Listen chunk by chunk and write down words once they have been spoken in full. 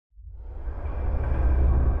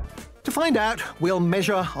To find out, we'll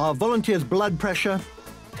measure our volunteers' blood pressure,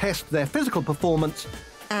 test their physical performance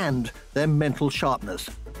and their mental sharpness.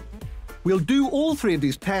 We'll do all three of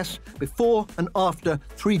these tests before and after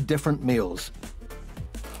 3 different meals.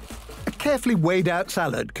 A carefully weighed out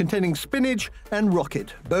salad containing spinach and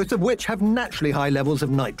rocket, both of which have naturally high levels of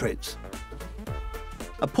nitrates.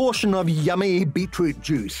 A portion of yummy beetroot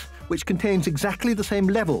juice, which contains exactly the same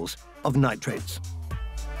levels of nitrates.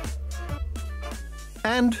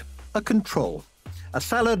 And a control, a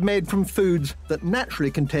salad made from foods that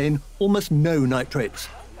naturally contain almost no nitrates.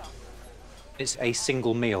 It's a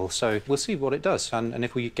single meal, so we'll see what it does, and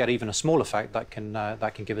if we get even a small effect, that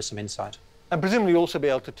can give us some insight. And presumably you'll also be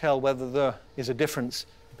able to tell whether there is a difference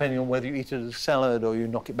depending on whether you eat it as a salad or you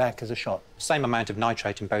knock it back as a shot. Same amount of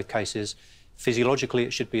nitrate in both cases. Physiologically,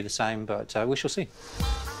 it should be the same, but we shall see.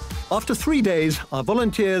 After 3 days, our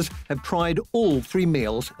volunteers have tried all 3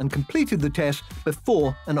 meals and completed the test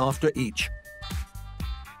before and after each.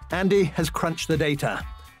 Andy has crunched the data.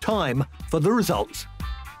 Time for the results.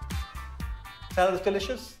 Salads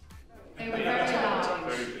delicious? They were very large.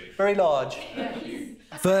 Very large.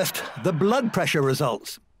 First, the blood pressure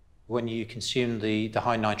results. When you consume the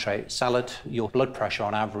high nitrate salad, your blood pressure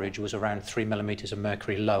on average was around 3 millimetres of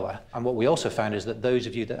mercury lower. And what we also found is that those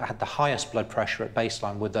of you that had the highest blood pressure at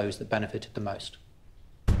baseline were those that benefited the most.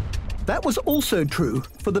 That was also true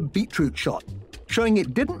for the beetroot shot, showing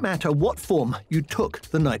it didn't matter what form you took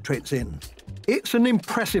the nitrates in. It's an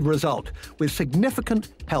impressive result with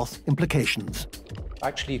significant health implications.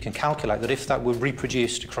 Actually, you can calculate that if that were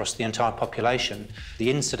reproduced across the entire population, the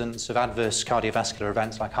incidence of adverse cardiovascular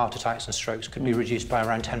events like heart attacks and strokes could be reduced by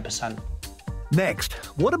around 10%. Next,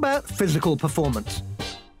 what about physical performance?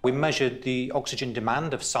 We measured the oxygen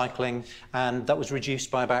demand of cycling, and that was reduced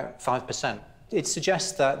by about 5%. It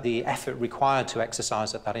suggests that the effort required to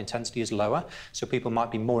exercise at that intensity is lower, so people might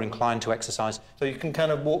be more inclined to exercise. So you can kind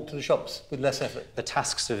of walk to the shops with less effort? The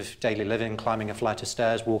tasks of daily living, climbing a flight of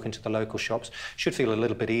stairs, walking to the local shops, should feel a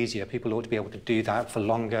little bit easier. People ought to be able to do that for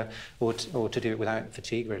longer or to do it without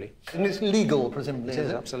fatigue, really. And it's legal, presumably, It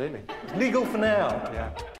is, absolutely. It's legal for now.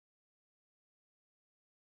 Yeah.